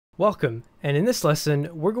Welcome, and in this lesson,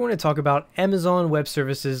 we're going to talk about Amazon Web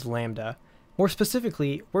Services Lambda. More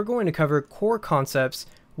specifically, we're going to cover core concepts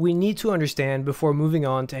we need to understand before moving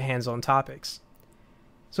on to hands-on topics.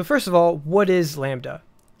 So first of all, what is Lambda?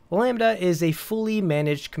 Lambda is a fully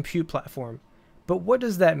managed compute platform, but what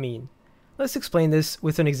does that mean? Let's explain this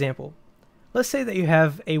with an example. Let's say that you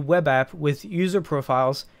have a web app with user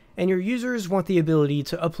profiles, and your users want the ability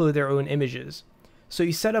to upload their own images. So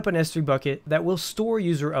you set up an S3 bucket that will store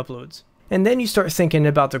user uploads. And then you start thinking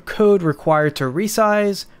about the code required to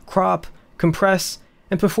resize, crop, compress,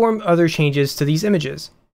 and perform other changes to these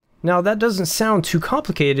images. Now that doesn't sound too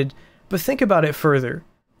complicated, but think about it further.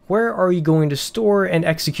 Where are you going to store and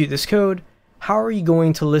execute this code? How are you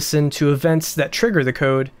going to listen to events that trigger the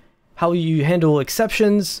code? How will you handle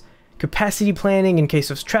exceptions, capacity planning in case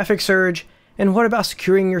of traffic surge, and what about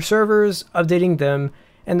securing your servers, updating them,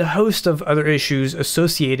 and the host of other issues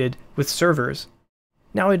associated with servers?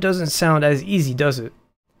 Now it doesn't sound as easy, does it?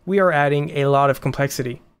 We are adding a lot of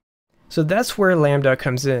complexity. So that's where Lambda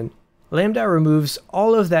comes in. Lambda removes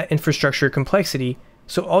all of that infrastructure complexity,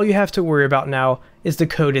 so all you have to worry about now is the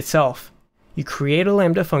code itself. You create a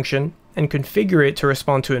Lambda function and configure it to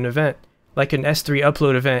respond to an event, like an S3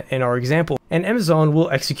 upload event in our example, and Amazon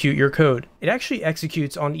will execute your code. It actually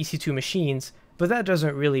executes on EC2 machines, but that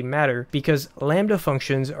doesn't really matter because Lambda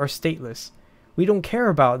functions are stateless. We don't care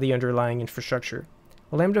about the underlying infrastructure.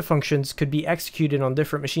 Lambda functions could be executed on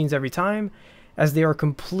different machines every time, as they are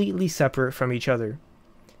completely separate from each other.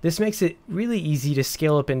 This makes it really easy to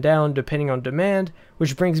scale up and down depending on demand,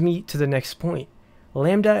 which brings me to the next point.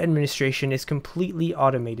 Lambda administration is completely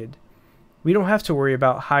automated. We don't have to worry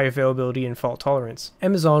about high availability and fault tolerance.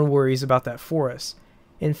 Amazon worries about that for us.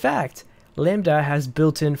 In fact, Lambda has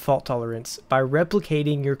built-in fault tolerance by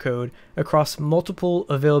replicating your code across multiple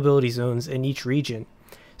availability zones in each region.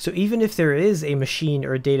 So even if there is a machine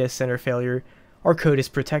or data center failure, our code is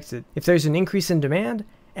protected. If there's an increase in demand,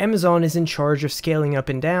 Amazon is in charge of scaling up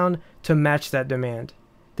and down to match that demand.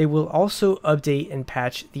 They will also update and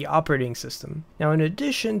patch the operating system. Now, in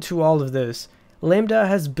addition to all of this, Lambda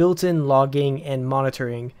has built-in logging and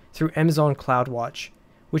monitoring through Amazon CloudWatch,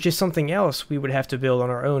 which is something else we would have to build on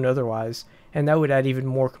our own otherwise, and that would add even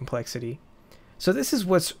more complexity. So this is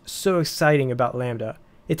what's so exciting about Lambda.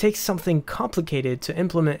 It takes something complicated to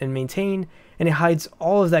implement and maintain, and it hides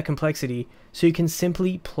all of that complexity so you can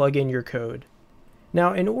simply plug in your code.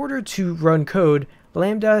 Now, in order to run code,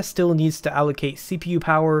 Lambda still needs to allocate CPU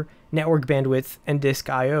power, network bandwidth, and disk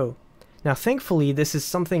I/O. Now, thankfully, this is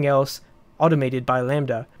something else automated by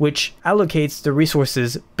Lambda, which allocates the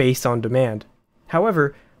resources based on demand.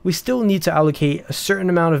 However, we still need to allocate a certain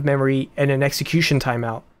amount of memory and an execution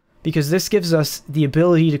timeout, because this gives us the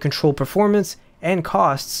ability to control performance and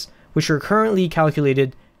costs, which are currently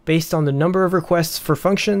calculated based on the number of requests for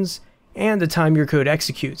functions and the time your code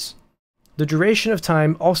executes. The duration of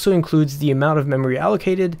time also includes the amount of memory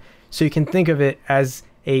allocated, so you can think of it as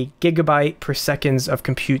a gigabyte per seconds of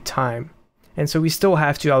compute time. And so we still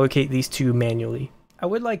have to allocate these two manually. I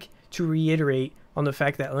would like to reiterate on the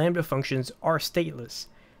fact that Lambda functions are stateless,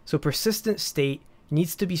 so persistent state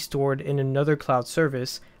needs to be stored in another cloud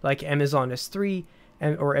service like Amazon S3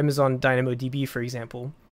 or Amazon DynamoDB, for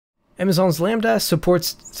example. Amazon's Lambda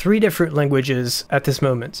supports 3 different languages at this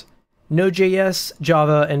moment: Node.js,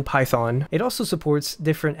 Java, and Python. It also supports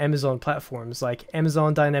different Amazon platforms like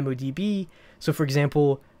Amazon DynamoDB. So for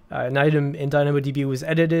example, an item in DynamoDB was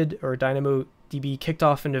edited or DynamoDB kicked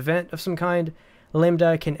off an event of some kind,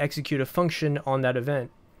 Lambda can execute a function on that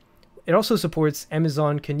event. It also supports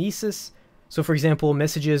Amazon Kinesis. So for example,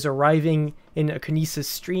 messages arriving in a Kinesis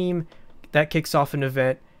stream that kicks off an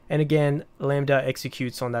event, and again, Lambda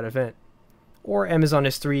executes on that event. Or Amazon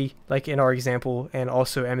S3, like in our example, and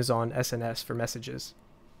also Amazon SNS for messages.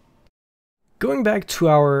 Going back to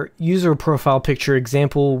our user profile picture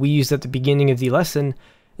example we used at the beginning of the lesson,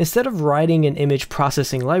 instead of writing an image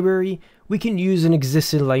processing library, we can use an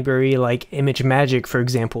existing library like ImageMagick, for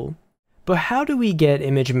example. But how do we get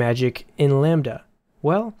ImageMagick in Lambda?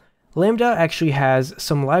 Well, Lambda actually has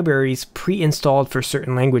some libraries pre-installed for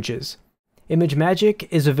certain languages. ImageMagick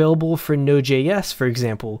is available for Node.js, for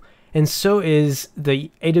example, and so is the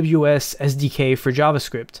AWS SDK for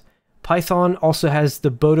JavaScript. Python also has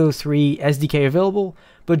the Boto 3 SDK available,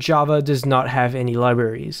 but Java does not have any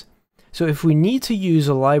libraries. So if we need to use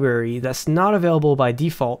a library that's not available by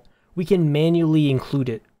default, we can manually include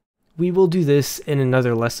it. We will do this in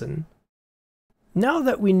another lesson. Now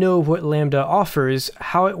that we know what Lambda offers,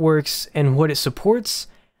 how it works, and what it supports,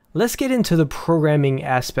 let's get into the programming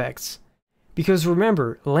aspects. Because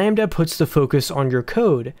remember, Lambda puts the focus on your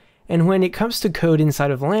code, And when it comes to code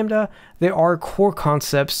inside of Lambda, there are core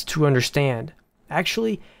concepts to understand.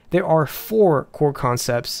 Actually, there are 4 core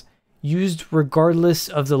concepts used regardless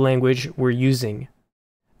of the language we're using.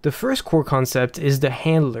 The first core concept is the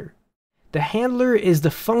handler. The handler is the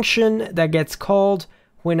function that gets called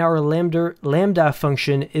when our Lambda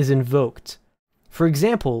function is invoked. For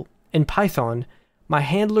example, in Python, my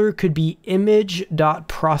handler could be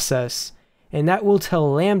image.process, and that will tell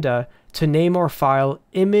Lambda to name our file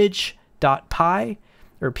image.py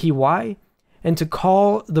or py, and to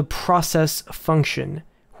call the process function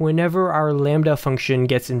whenever our Lambda function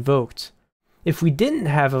gets invoked. If we didn't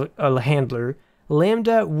have a handler,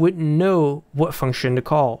 Lambda wouldn't know what function to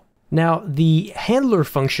call. Now, the handler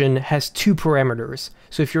function has 2 parameters.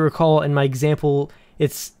 So if you recall in my example,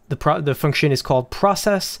 the function is called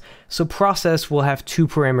process, so process will have 2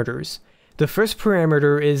 parameters. The first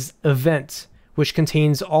parameter is event, which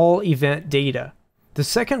contains all event data. The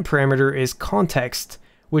second parameter is context,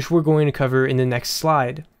 which we're going to cover in the next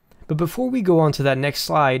slide. But before we go on to that next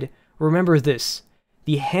slide, remember this: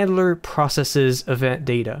 the handler processes event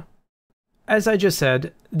data. As I just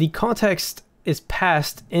said, the context is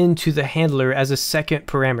passed into the handler as a second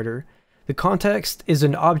parameter. The context is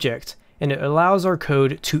an object, and it allows our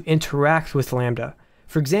code to interact with Lambda.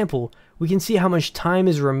 For example, we can see how much time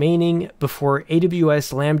is remaining before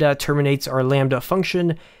AWS Lambda terminates our Lambda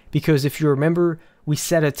function, because if you remember, we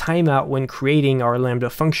set a timeout when creating our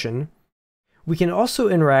Lambda function. We can also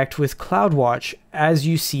interact with CloudWatch, as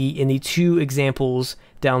you see in the 2 examples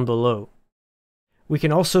down below. We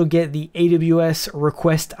can also get the AWS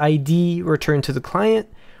request ID returned to the client,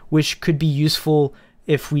 which could be useful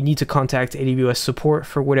if we need to contact AWS support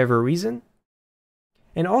for whatever reason.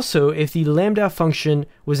 And also, if the Lambda function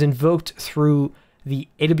was invoked through the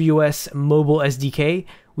AWS mobile SDK,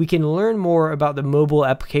 we can learn more about the mobile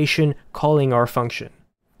application calling our function.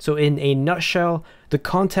 So in a nutshell, the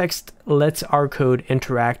context lets our code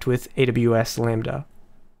interact with AWS Lambda.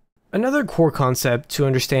 Another core concept to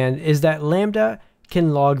understand is that Lambda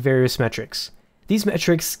can log various metrics. These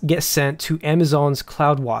metrics get sent to Amazon's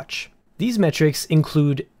CloudWatch. These metrics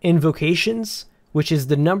include invocations, which is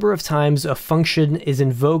the number of times a function is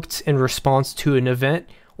invoked in response to an event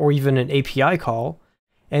or even an API call,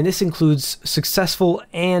 and this includes successful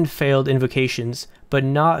and failed invocations, but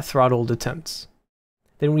not throttled attempts.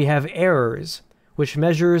 Then we have errors, which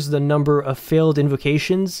measures the number of failed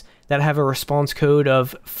invocations that have a response code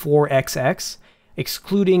of 4xx,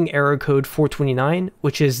 excluding error code 429,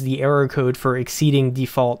 which is the error code for exceeding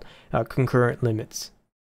default concurrent limits.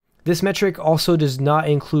 This metric also does not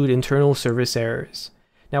include internal service errors.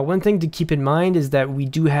 Now, one thing to keep in mind is that we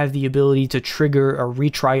do have the ability to trigger a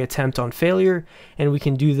retry attempt on failure, and we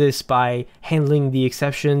can do this by handling the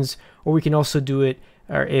exceptions, or we can also do it,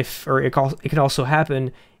 it can also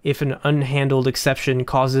happen if an unhandled exception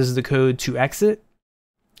causes the code to exit,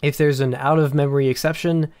 if there's an out-of-memory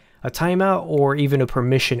exception, a timeout, or even a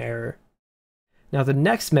permission error. Now, the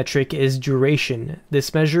next metric is duration.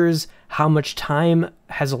 This measures how much time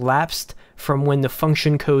has elapsed from when the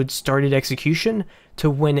function code started execution to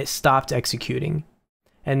when it stopped executing.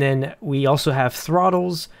 And then we also have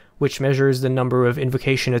throttles, which measures the number of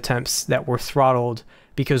invocation attempts that were throttled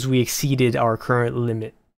because we exceeded our current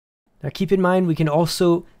limit. Now, keep in mind, we can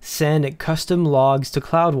also send custom logs to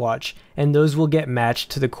CloudWatch, and those will get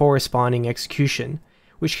matched to the corresponding execution,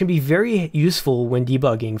 which can be very useful when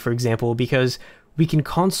debugging, for example, because we can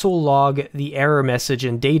console log the error message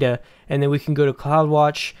and data, and then we can go to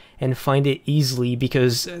CloudWatch and find it easily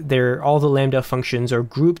because all the Lambda functions are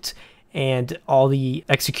grouped and all the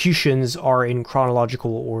executions are in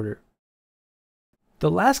chronological order.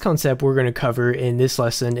 The last concept we're going to cover in this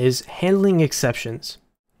lesson is handling exceptions.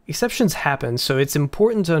 Exceptions happen, so it's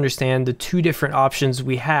important to understand the 2 different options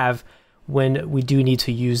we have when we do need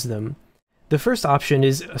to use them. The first option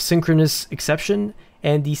is a synchronous exception,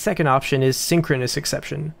 and the second option is synchronous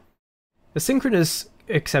exception. Asynchronous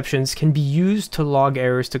exceptions can be used to log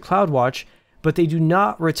errors to CloudWatch, but they do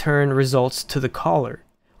not return results to the caller.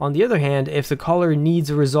 On the other hand, if the caller needs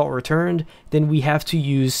a result returned, then we have to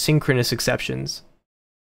use synchronous exceptions.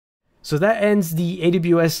 So that ends the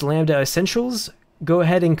AWS Lambda Essentials. Go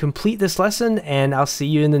ahead and complete this lesson, and I'll see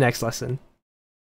you in the next lesson.